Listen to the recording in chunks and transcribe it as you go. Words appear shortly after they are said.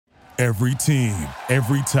Every team,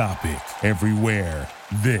 every topic, everywhere.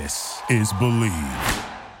 This is Believe.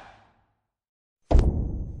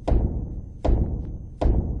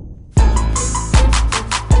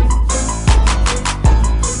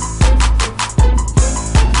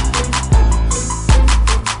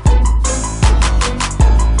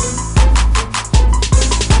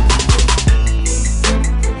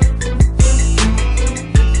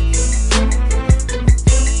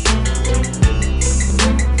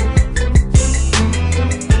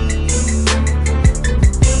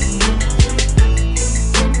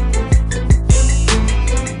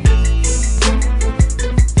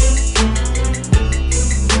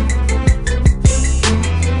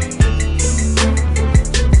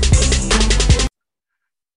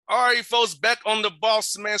 Folks, back on the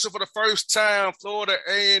Boss Man Show for the first time. Florida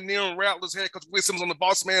A&M Rattlers head coach Will Simmons on the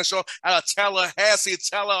Boss Man Show out of Tallahassee,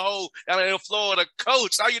 Tallahassee, out in Florida.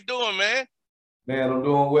 Coach, how you doing, man? Man, I'm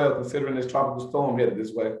doing well considering this tropical storm headed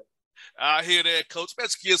this way. I hear that, Coach.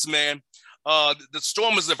 Best kiss, man. The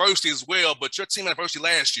storm is adversity as well, but your team had adversity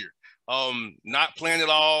last year. Not playing at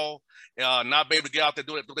all, not being able to get out there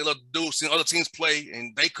do what they love to do, seeing other teams play,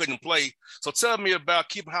 and they couldn't play. So tell me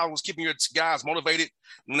about how it was keeping your guys motivated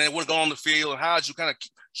when they wouldn't go on the field, and how did you kind of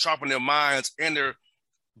sharpen their minds and their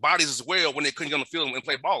bodies as well when they couldn't get on the field and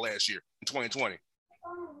play ball last year in 2020?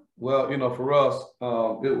 Well, for us,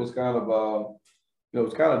 it was kind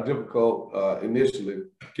of difficult initially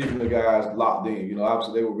keeping the guys locked in.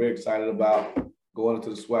 Obviously they were very excited about going into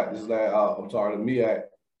the SWAC. This is the MEAC,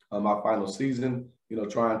 my final season.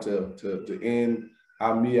 Trying to end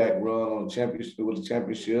our MEAC run on the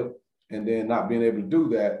championship, and then not being able to do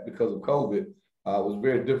that because of COVID was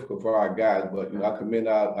very difficult for our guys. But I commend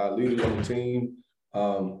our leaders on the team.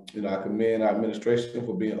 I commend our administration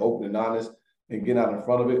for being open and honest and getting out in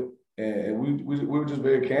front of it. And we were just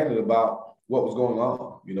very candid about what was going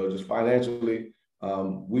on. Just financially,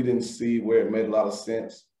 we didn't see where it made a lot of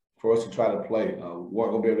sense for us to try to play. We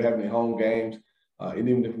weren't going to be able to have any home games. And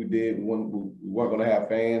even if we did, we weren't going to have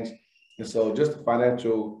fans. And so just the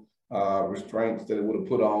financial restraints that it would have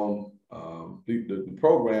put on the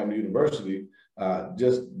program, the university,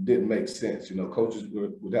 just didn't make sense. Coaches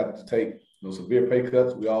would have to take severe pay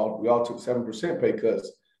cuts. We all took 7% pay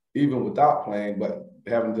cuts, even without playing, but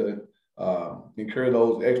having to incur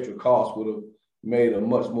those extra costs would have made a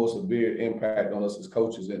much more severe impact on us as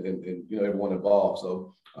coaches and everyone involved.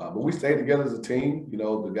 So, but we stayed together as a team.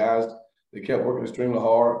 The guys, they kept working extremely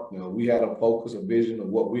hard. We had a focus, a vision of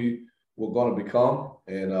what we were going to become.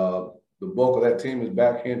 And the bulk of that team is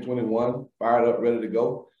back here in 21, fired up, ready to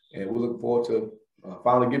go. And we look forward to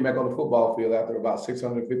finally getting back on the football field after about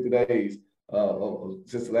 650 days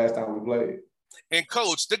since the last time we played. And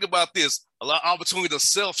Coach, think about this, a lot of opportunity to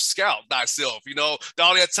self-scout thyself, all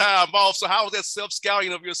that time off. So how was that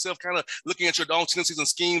self-scouting of yourself, kind of looking at your own tendencies and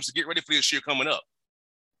schemes to get ready for this year coming up?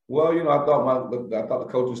 Well, I thought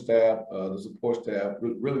the coaching staff, the support staff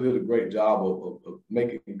really did a great job of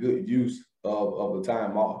making good use of the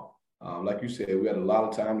time off. Like you said, we had a lot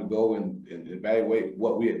of time to go and evaluate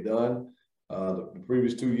what we had done the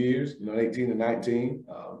previous 2 years, 18 and 19,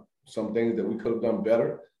 some things that we could have done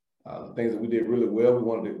better, the things that we did really well, we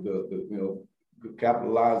wanted to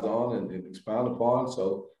capitalize on and expound upon.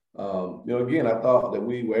 So, again, I thought that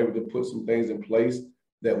we were able to put some things in place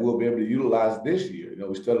that we'll be able to utilize this year.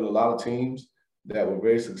 We studied a lot of teams that were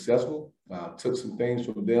very successful, took some things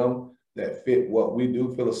from them that fit what we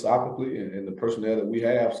do philosophically and the personnel that we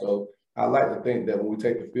have. So I like to think that when we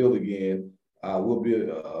take the field again, we'll be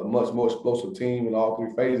a much more explosive team in all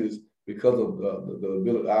three phases because of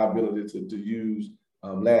our ability to use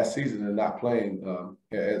last season and not playing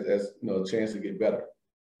as a chance to get better.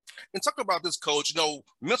 And talk about this, Coach.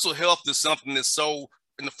 Mental health is something that's so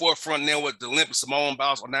in the forefront now with the Olympics, Simone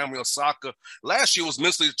Biles, Naomi Osaka. Last year was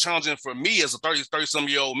mentally challenging for me as a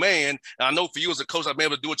 30-some-year-old man. And I know for you as a coach, I've been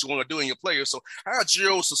able to do what you want to do in your players. So how did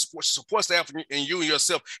your support staff and you and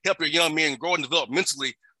yourself help your young men grow and develop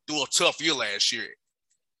mentally through a tough year last year?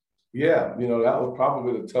 Yeah, that was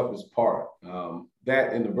probably the toughest part.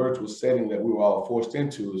 That in the virtual setting that we were all forced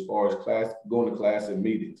into as far as going to class and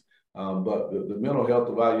meetings. But the mental health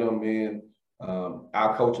of our young men,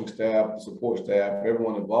 our coaching staff, the support staff,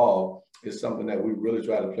 everyone involved is something that we really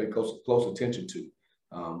try to pay close attention to.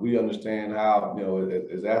 We understand how,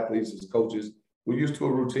 as athletes, as coaches, we're used to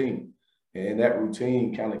a routine, and that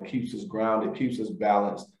routine kind of keeps us grounded, keeps us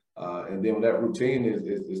balanced. And then when that routine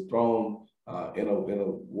is thrown in a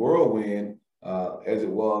whirlwind, as it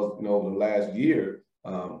was, over the last year,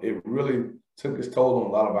 it really took its toll on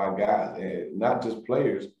a lot of our guys, and not just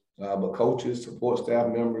players, but coaches, support staff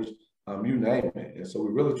members, you name it. And so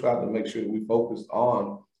we really tried to make sure that we focused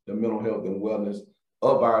on the mental health and wellness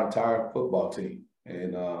of our entire football team.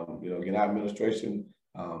 And, again, our administration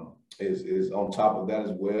is on top of that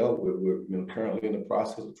as well. We're currently in the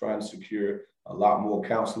process of trying to secure a lot more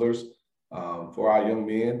counselors for our young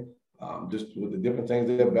men, just with the different things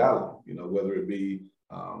that they're battling, whether it be,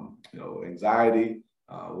 anxiety,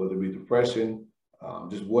 whether it be depression,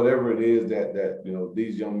 just whatever it is that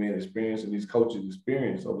these young men experience and these coaches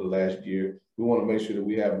experience over the last year. We want to make sure that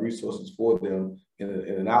we have resources for them in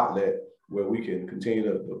an outlet where we can continue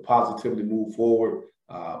to positively move forward,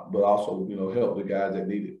 but also, help the guys that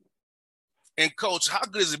need it. And Coach, how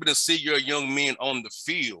good has it been to see your young men on the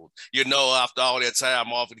field, after all that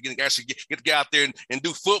time off, and actually get to get out there and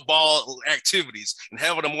do football activities and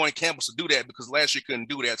having them on campus to do that, because last year couldn't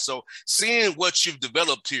do that. So seeing what you've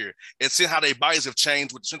developed here and seeing how their bodies have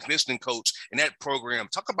changed with the strength and conditioning coach and that program,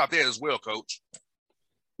 talk about that as well, Coach.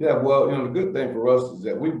 Yeah, well, the good thing for us is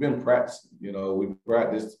that we've been practicing. We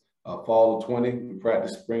practiced fall of 20, we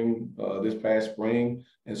practiced spring, this past spring.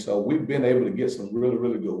 And so we've been able to get some really,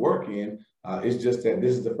 really good work in. It's just that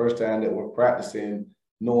this is the first time that we're practicing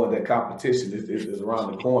knowing that competition is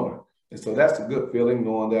around the corner. And so that's a good feeling,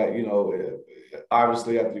 knowing that,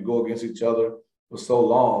 obviously after you go against each other for so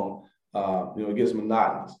long, it gets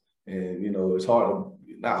monotonous. And, it's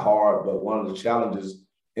not hard, but one of the challenges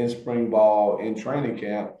in spring ball, in training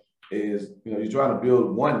camp is, you're trying to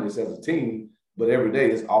build oneness as a team, but every day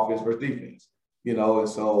it's offense versus defense, and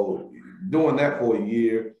so doing that for a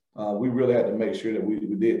year, we really had to make sure that we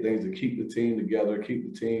did things to keep the team together, keep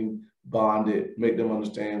the team bonded, make them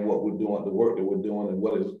understand what we're doing, the work that we're doing, and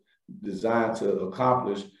what is designed to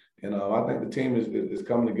accomplish. And I think the team is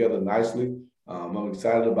coming together nicely. I'm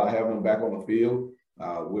excited about having them back on the field.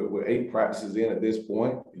 We're 8 practices in at this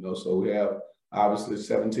point, so we have obviously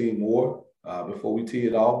 17 more before we tee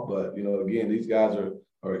it off. But, again, these guys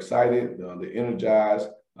are excited, they're energized.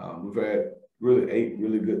 We've had really 8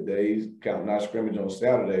 really good days, counting our scrimmage on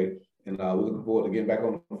Saturday. And we're looking forward to getting back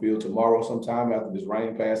on the field tomorrow sometime after this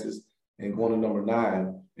rain passes and going to number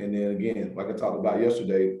 9. And then again, like I talked about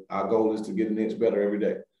yesterday, our goal is to get an inch better every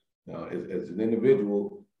day. As an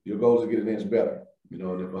individual, your goal is to get an inch better. And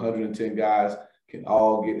if 110 guys can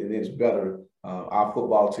all get an inch better, our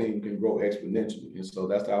football team can grow exponentially. And so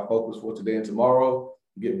that's our focus for today and tomorrow,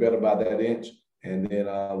 get better by that inch. And then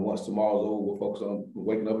once tomorrow's over, we'll focus on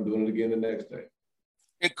waking up and doing it again the next day.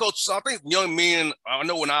 And Coach, so I think young men, I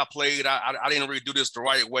know when I played, I didn't really do this the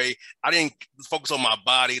right way. I didn't focus on my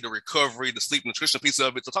body, the recovery, the sleep nutrition piece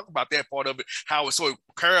of it. So talk about that part of it, how it's so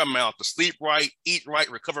paramount to sleep right, eat right,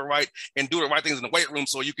 recover right, and do the right things in the weight room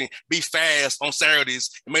so you can be fast on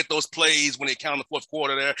Saturdays and make those plays when they count in the fourth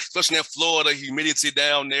quarter there, especially in that Florida humidity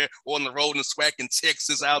down there or on the road in the SWAC in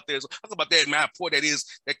Texas out there. So talk about that and how important that is,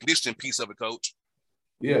 that conditioning piece of it, Coach.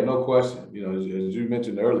 Yeah, no question. As you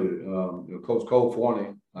mentioned earlier, Coach Cole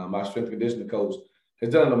Forney, my strength and conditioning coach,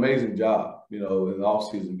 has done an amazing job, in the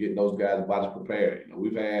offseason, getting those guys' bodies prepared.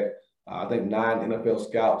 We've had, I think, 9 NFL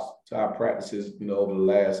scouts to our practices, over the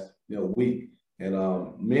last, week.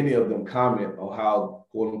 And many of them comment on how,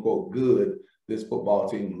 quote unquote, good this football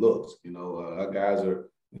team looks. Our guys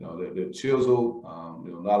are, they're chiseled,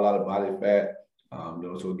 not a lot of body fat.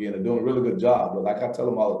 So again, they're doing a really good job. But like I tell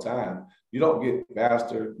them all the time, you don't get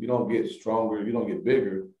faster, you don't get stronger, you don't get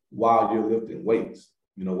bigger while you're lifting weights.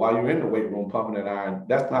 While you're in the weight room pumping that iron,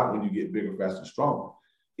 that's not when you get bigger, faster, stronger.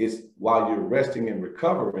 It's while you're resting and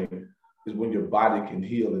recovering is when your body can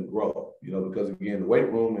heal and grow. Because again, the weight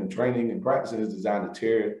room and training and practicing is designed to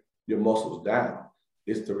tear your muscles down.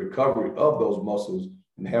 It's the recovery of those muscles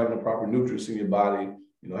and having the proper nutrients in your body,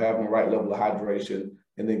 having the right level of hydration,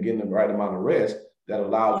 and then getting the right amount of rest that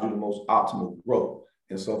allows you the most optimal growth.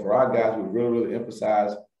 And so for our guys, we really, really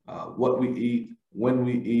emphasize what we eat, when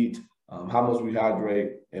we eat, how much we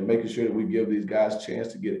hydrate, and making sure that we give these guys a chance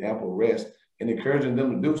to get ample rest and encouraging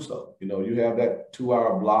them to do so. You have that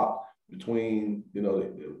 2-hour block between,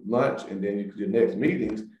 lunch and then your next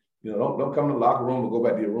meetings. Don't come to the locker room and go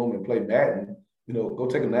back to your room and play Madden. Go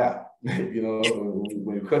take a nap. When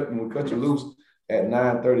we cut you loose at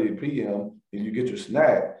 9:30 p.m. and you get your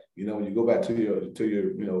snack, when you go back to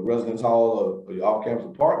your residence hall or your off-campus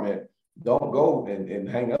apartment, don't go and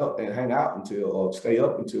hang out until or stay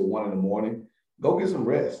up until 1 in the morning. Go get some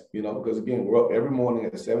rest, because again, we're up every morning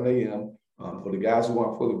at 7 a.m. For the guys who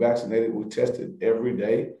aren't fully vaccinated, we're tested every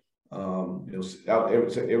day. Out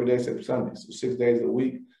every day except Sunday. So 6 days a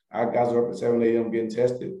week, our guys are up at 7 a.m. getting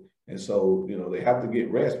tested. And so, they have to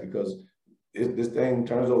get rest because this thing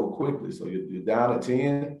turns over quickly. So you're down at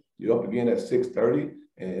 10, you're up again at 6:30.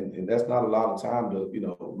 And that's not a lot of time to,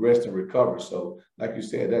 rest and recover. So like you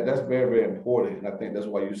said, that's very, very important. And I think that's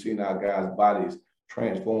why you're seeing our guys' bodies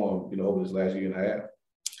transformed, over this last year and a half.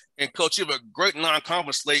 And, Coach, you have a great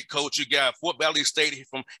non-conference slate, Coach. You got Fort Valley State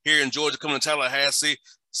from here in Georgia coming to Tallahassee,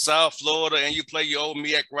 South Florida, and you play your old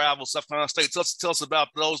MEAC rival, South Carolina State. Tell us about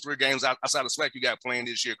those 3 games outside of SWAC you got playing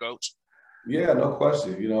this year, Coach. Yeah, no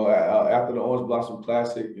question. After the Orange Blossom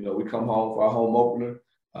Classic, we come home for our home opener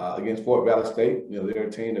against Fort Valley State. They're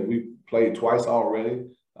a team that we played twice already.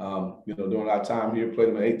 During our time here, played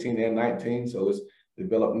them at 18 and 19. So it's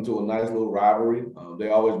developed into a nice little rivalry. They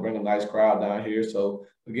always bring a nice crowd down here. So,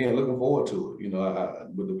 again, looking forward to it.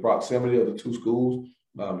 With the proximity of the 2 schools,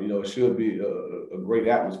 it should be a great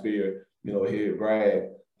atmosphere, here at Bragg,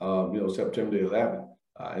 September the 11th.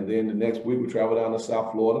 And then the next week, we travel down to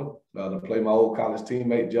South Florida to play my old college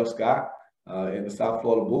teammate, Jeff Scott, and the South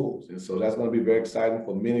Florida Bulls. And so that's going to be very exciting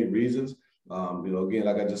for many reasons. Again,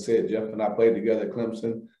 like I just said, Jeff and I played together at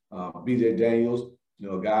Clemson. BJ Daniels,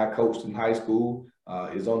 a guy I coached in high school,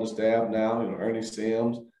 is on the staff now. Ernie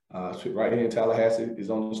Sims, right here in Tallahassee,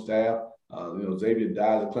 is on the staff. Xavier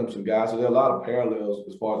Dye, a Clemson guy. So there are a lot of parallels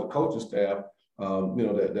as far as the coaching staff,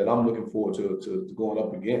 that I'm looking forward to going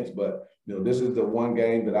up against. But, this is the one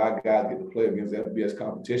game that our guys get to play against FBS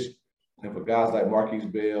competition. And for guys like Marquise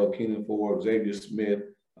Bell, Keenan Ford, Xavier Smith,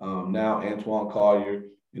 now Antoine Collier,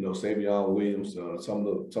 Savion Williams, some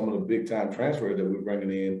of the big-time transfers that we're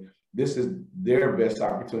bringing in, this is their best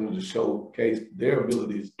opportunity to showcase their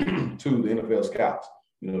abilities to the NFL scouts.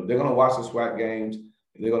 They're going to watch the SWAC games.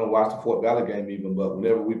 They're going to watch the Fort Valley game even, but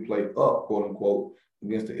whenever we play up, quote unquote,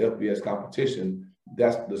 against the FBS competition,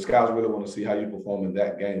 that's the scouts really want to see how you perform in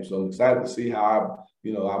that game. So I'm excited to see how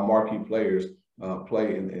our marquee players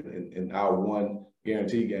play in our one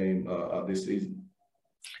guarantee game this season.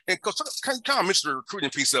 And Coach, kind of mention the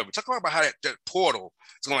recruiting piece of it. Talk about how that portal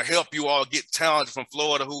is going to help you all get talent from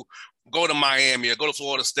Florida who go to Miami or go to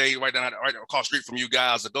Florida State right across the street from you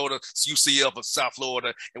guys, or go to UCF or South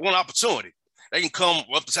Florida and want an opportunity. They can come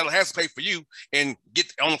up to Tallahassee, pay for you, and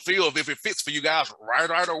get on the field if it fits for you guys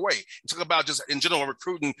right away. Talk about just in general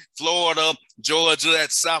recruiting Florida, Georgia,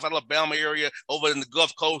 that South Alabama area, over in the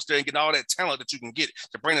Gulf Coast there, and getting all that talent that you can get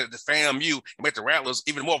to bring it to FAMU and make the Rattlers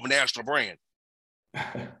even more of a national brand.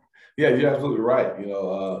 Yeah, you're absolutely right.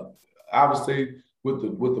 Obviously with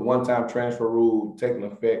the one-time transfer rule taking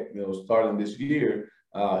effect, starting this year,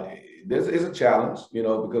 this is a challenge,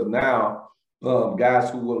 because now guys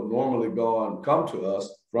who would have normally come to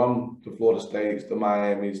us from the Florida States, the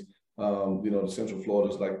Miamis, the Central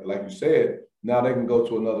Floridas, like you said, now they can go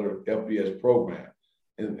to another FBS program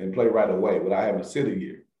and play right away without having to sit a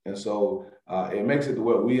year. And so it makes it to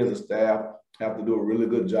where we as a staff have to do a really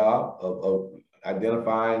good job of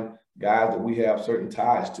identifying guys that we have certain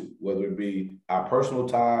ties to, whether it be our personal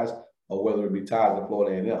ties or whether it be ties to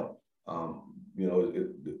Florida A&M.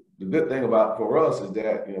 The good thing for us is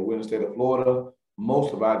that, we're in the state of Florida.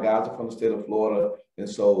 Most of our guys are from the state of Florida. And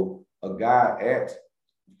so a guy at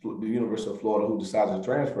the University of Florida who decides to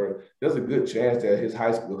transfer, there's a good chance that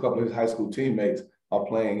a couple of his high school teammates are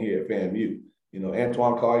playing here at FAMU.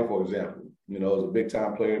 Antoine Collier, for example, is a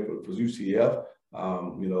big-time player for UCF.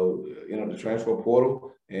 Entered the transfer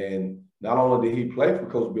portal, and not only did he play for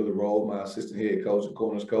Coach Billy Rowe, my assistant head coach and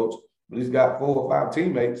corners coach, but he's got 4 or 5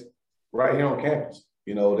 teammates right here on campus,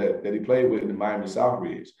 that he played with in Miami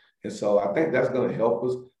Southridge. And so I think that's going to help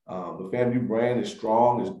us. The FAMU brand is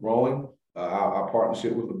strong, it's growing. Our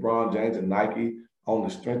partnership with LeBron James and Nike only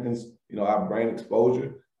strengthens, our brand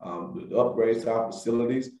exposure. The upgrades to our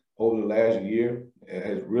facilities over the last year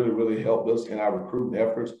has really, really helped us in our recruiting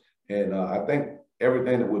efforts. And I think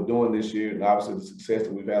everything that we're doing this year, and obviously the success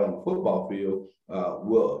that we've had on the football field,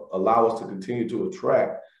 will allow us to continue to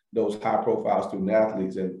attract those high-profile student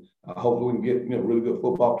athletes. And hopefully we can get really good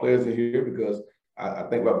football players in here, because I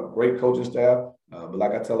think we have a great coaching staff. But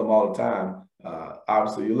like I tell them all the time,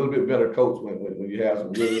 obviously you're a little bit better coach when you have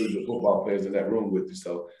some really, really good football players in that room with you.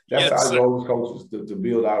 So that's our goal as coaches, to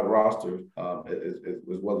build our roster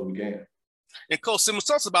as well as we can. And Coach Simmons,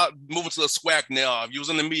 tell us about moving to the SWAC now. You was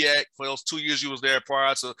in the MEAC for those 2 years you was there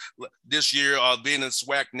prior to this year, being in the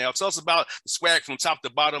SWAC now. Tell us about the SWAC from top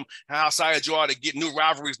to bottom, how excited you are to get new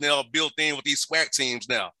rivalries now built in with these SWAC teams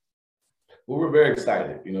now. Well, we're very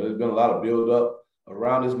excited. There's been a lot of build-up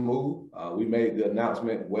around this move. We made the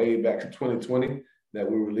announcement way back in 2020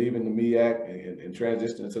 that we were leaving the MEAC and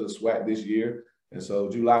transitioning to the SWAC this year. And so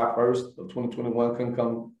July 1st of 2021 couldn't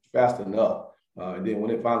come fast enough. And then when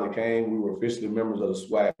it finally came, we were officially members of the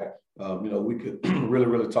SWAC. We could really,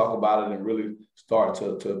 really talk about it and really start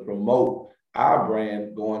to promote our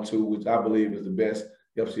brand going to, which I believe is the best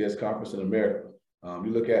FCS conference in America.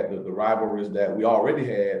 You look at the rivalries that we already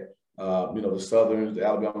had, the Southerns, the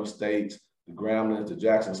Alabama States, the Grambling, the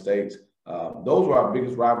Jackson States. Those were our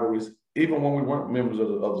biggest rivalries, even when we weren't members of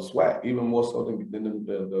the SWAC, even more so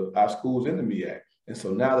than our schools in the MEAC. And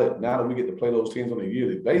so now that we get to play those teams on a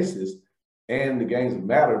yearly basis, and the games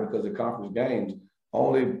matter because the conference games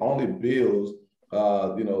only builds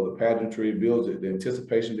the pageantry, builds the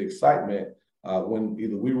anticipation, the excitement when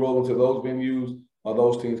either we roll into those venues or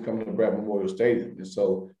those teams come to Bradley Memorial Stadium. And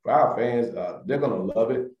so for our fans, they're going to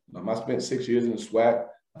love it. I spent 6 years in the SWAC.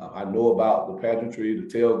 I know about the pageantry, the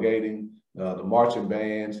tailgating, the marching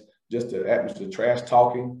bands, just the atmosphere, trash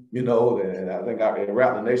talking, and I think our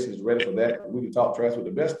Rattler Nation is ready for that. We can talk trash with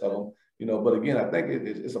the best of them, but again, I think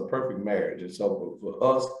it's a perfect marriage. And so for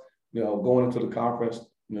us, going into the conference,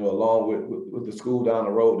 along with the school down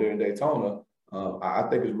the road there in Daytona, I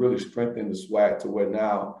think it's really strengthened the SWAC to where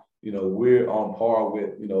now, we're on par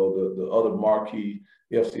with, the other marquee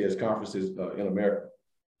FCS conferences in America.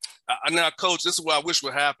 Now, Coach, this is what I wish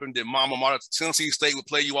would happen, that Mama Mater, Tennessee State would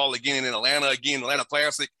play you all again in Atlanta, Atlanta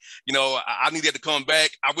Classic. I need that to come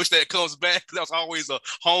back. I wish that comes back. That was always a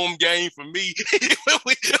home game for me when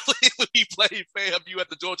we played FAMU at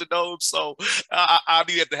the Georgia Dome. So I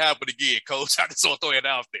need that to happen again, Coach. I just want to throw it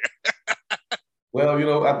out there. Well,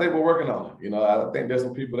 I think we're working on it. I think there's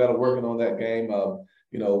some people that are working on that game.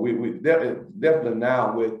 We definitely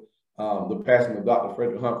now with the passing of Dr.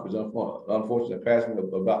 Frederick Humphreys, unfortunate passing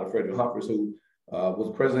of Dr. Frederick Humphreys, who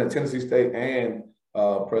was president of Tennessee State and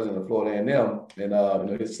president of Florida A&M.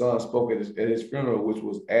 And his son spoke at his funeral, which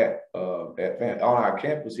was on our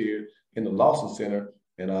campus here in the Lawson Center.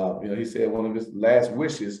 And he said one of his last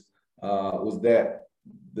wishes was that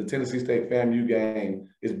the Tennessee State FAMU game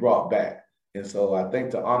is brought back. And so I think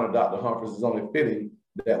to honor Dr. Humphreys, it's only fitting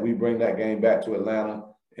that we bring that game back to Atlanta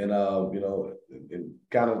and and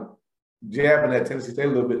kind of jabbing at Tennessee State a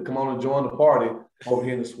little bit. Come on and join the party over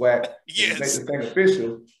here in the SWAC. Yes. Make this thing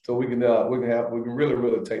official, so we can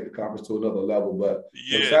really take the conference to another level. But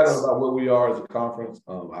yes, excited about where we are as a conference.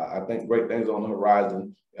 I think great things on the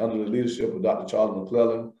horizon under the leadership of Dr. Charles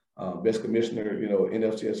McClellan, best commissioner, in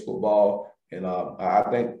FCS football. And I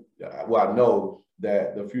think, I know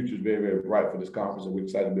that the future is very, very bright for this conference, and we're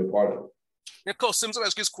excited to be a part of it. Yeah, Coach Sims, I'll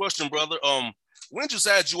ask you this question, brother. When did you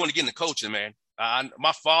decide you want to get into coaching, man?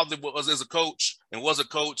 My father was a coach,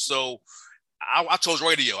 so I chose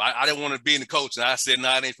radio. I didn't want to be in the coaching. I said,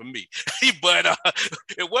 no, it ain't for me. But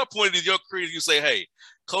at what point in your career did you say, hey,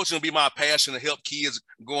 coaching will be my passion to help kids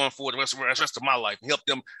going forward the rest of my life and help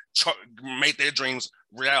them make their dreams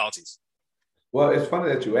realities? Well, it's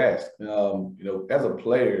funny that you asked. As a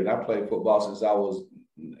player, and I played football since I was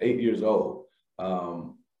 8 years old.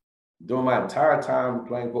 During my entire time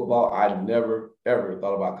playing football, I never, ever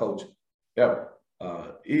thought about coaching, ever.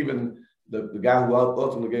 Even the guy who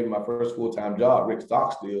ultimately gave me my first full-time job, Rick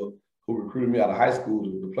Stockstill, who recruited me out of high school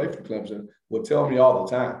to play for Clemson, would tell me all the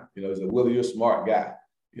time, he said, Willie, you're a smart guy.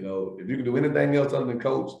 If you can do anything else other than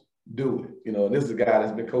coach, do it. And this is a guy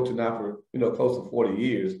that's been coaching now for, close to 40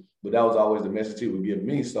 years, but that was always the message he would give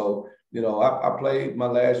me. So, I played my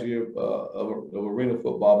last year of arena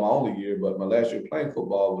football, my only year, but my last year playing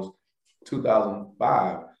football was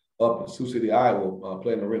 2005 up in Sioux City, Iowa,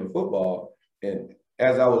 playing arena football. And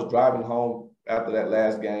as I was driving home after that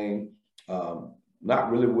last game,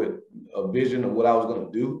 not really with a vision of what I was going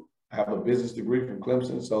to do. I have a business degree from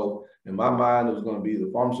Clemson. So in my mind, it was going to be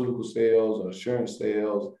the pharmaceutical sales or insurance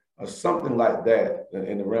sales or something like that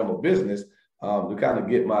in the realm of business to kind of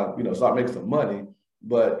get my, start making some money.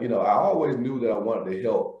 But, I always knew that I wanted to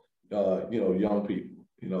help, young people,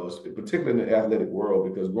 particularly in the athletic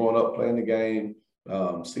world, because growing up playing the game,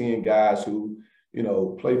 seeing guys who,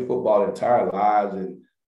 play football their entire lives and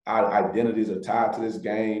our identities are tied to this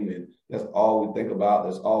game. And that's all we think about.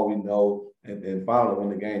 That's all we know. And finally, when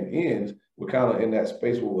the game ends, we're kind of in that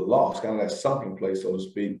space where we're lost, kind of that sunken place, so to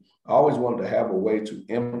speak. I always wanted to have a way to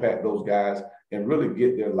impact those guys and really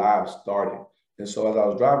get their lives started. And so as I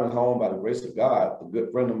was driving home, by the grace of God, a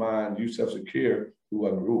good friend of mine, Yusef Shakir, who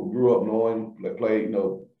I grew up knowing, played,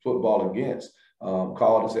 football against,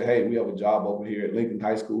 called and said, hey, we have a job over here at Lincoln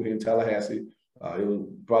High School here in Tallahassee. It was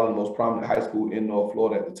probably the most prominent high school in North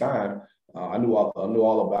Florida at the time. I knew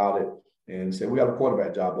all about it and said, we got a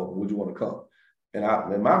quarterback job open. Would you want to come? And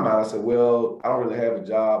in my mind, I said, well, I don't really have a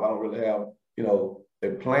job. I don't really have, a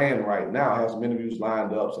plan right now. I have some interviews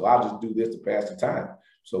lined up, so I'll just do this to pass the time.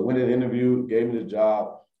 So went in the interview, gave me the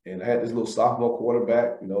job, and I had this little sophomore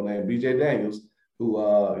quarterback, named B.J. Daniels, who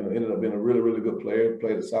ended up being a really, really good player,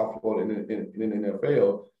 played at South Florida in the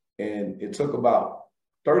NFL. And it took about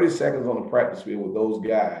 30 seconds on the practice field with those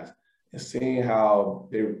guys and seeing how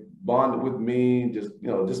they bonded with me,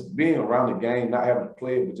 just being around the game, not having to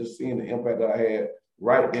play it, but just seeing the impact that I had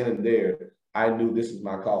right then and there. I knew this is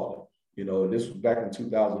my calling. This was back in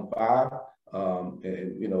 2005.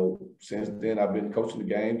 Since then I've been coaching the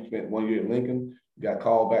game, spent 1 year at Lincoln, got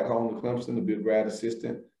called back home to Clemson to be a grad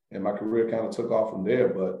assistant, and my career kind of took off from there.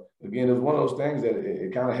 But again, it was one of those things that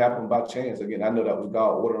it kind of happened by chance. Again, I know that was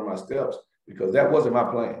God ordering my steps because that wasn't my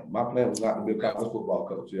plan. My plan was not to be a college football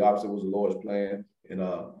coach. It obviously was the Lord's plan, and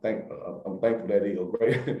I'm thankful that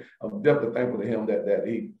I'm definitely thankful to him that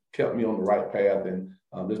he kept me on the right path, and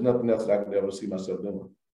there's nothing else that I could ever see myself doing.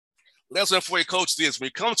 Last one for you, Coach, this. When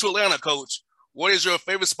you come to Atlanta, Coach, what is your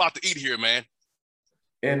favorite spot to eat here, man?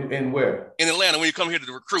 In where? In Atlanta, when you come here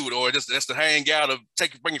to recruit, or just to hang out, or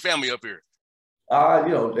bring your family up here.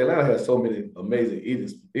 Atlanta has so many amazing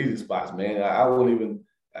eating spots, man.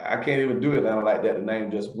 I can't even do Atlanta like that to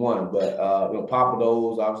name just one. But Papa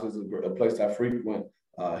Do's obviously is a place I frequent.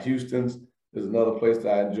 Houston's is another place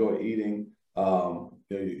that I enjoy eating.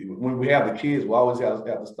 When we have the kids, we always have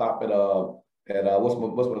to stop at what's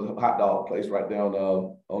my hot dog place right down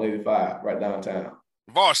on 85, right downtown.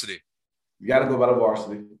 Varsity. You got to go by the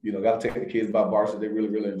Varsity. Got to take the kids by Varsity. They really,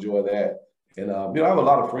 really enjoy that. And I have a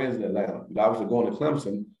lot of friends in Atlanta. Obviously, going to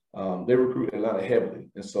Clemson, they recruit Atlanta heavily,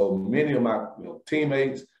 and so many of my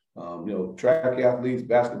teammates, track athletes,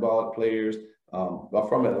 basketball players, are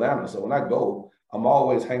from Atlanta. So when I go, I'm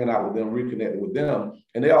always hanging out with them, reconnecting with them,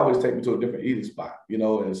 and they always take me to a different eating spot.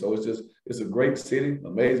 And so it's a great city,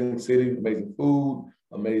 amazing food,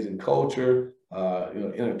 amazing culture,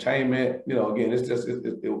 entertainment. Again,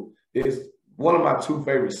 it's one of my two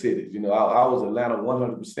favorite cities. I was Atlanta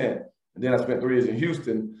 100%, and then I spent 3 years in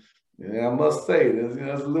Houston. And I must say,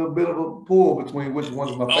 there's a little bit of a pull between which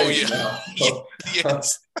one's my favorite now. So,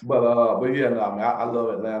 yes. But yeah, no, I love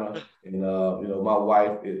Atlanta, and my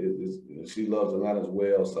wife she loves Atlanta as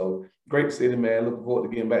well. So great city, man. Looking forward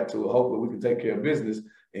to getting back to it. Hopefully, we can take care of business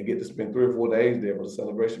and get to spend 3 or 4 days there for the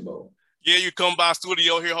Celebration Bowl. Yeah, you come by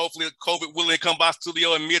studio here. Hopefully, COVID willing, come by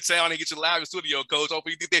studio in Midtown and get you live in studio, Coach.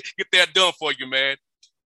 Hopefully, you get that done for you, man.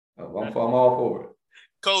 I'm all for it.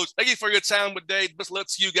 Coach, thank you for your time today. Best luck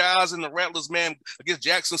to you guys and the Rattlers, man, against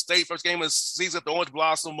Jackson State. First game of the season at the Orange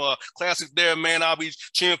Blossom Classic there, man. I'll be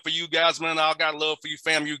cheering for you guys, man. I got love for you,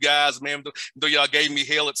 fam, you guys, man. Though y'all gave me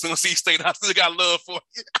hell at Tennessee State, I still got love for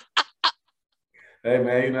you. Hey,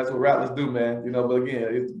 man, that's what Rattlers do, man. But again,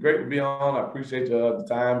 it's great to be on. I appreciate the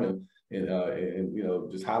time and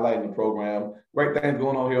just highlighting the program. Great things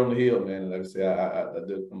going on here on the Hill, man. And like I said,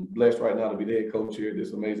 I'm blessed right now to be the head coach here at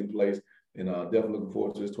this amazing place. And definitely looking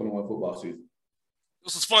forward to this 21 football season.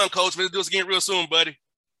 This was fun, Coach. We'll do this again real soon, buddy.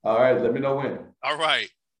 All right. Let me know when. All right.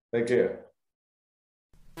 Take care.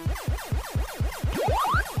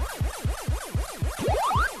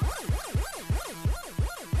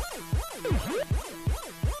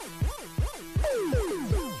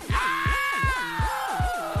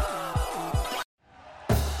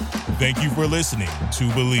 Thank you for listening to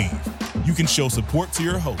Believe. You can show support to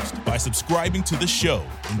your host by subscribing to the show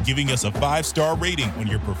and giving us a 5-star rating on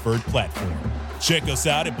your preferred platform. Check us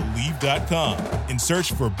out at Believe.com and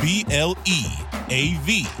search for BLEAV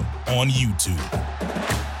on YouTube.